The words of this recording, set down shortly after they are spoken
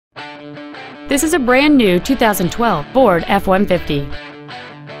This is a brand new 2012 Ford F-150.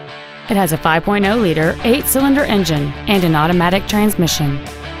 It has a 5.0-liter 8-cylinder engine and an automatic transmission.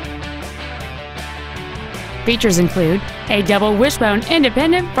 Features include a double wishbone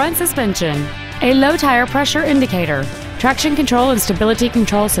independent front suspension, a low tire pressure indicator, traction control and stability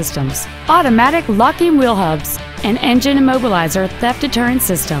control systems, automatic locking wheel hubs, an engine immobilizer theft deterrent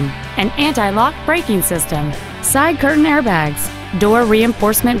system, an anti-lock braking system, side curtain airbags, door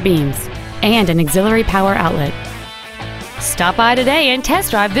reinforcement beams, and an auxiliary power outlet. Stop by today and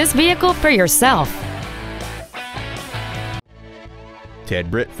test drive this vehicle for yourself.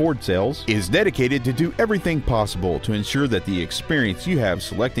 Britt Ford Sales is dedicated to do everything possible to ensure that the experience you have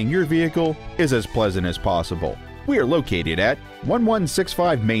selecting your vehicle is as pleasant as possible. We are located at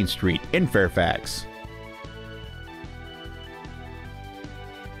 1165 Main Street in Fairfax.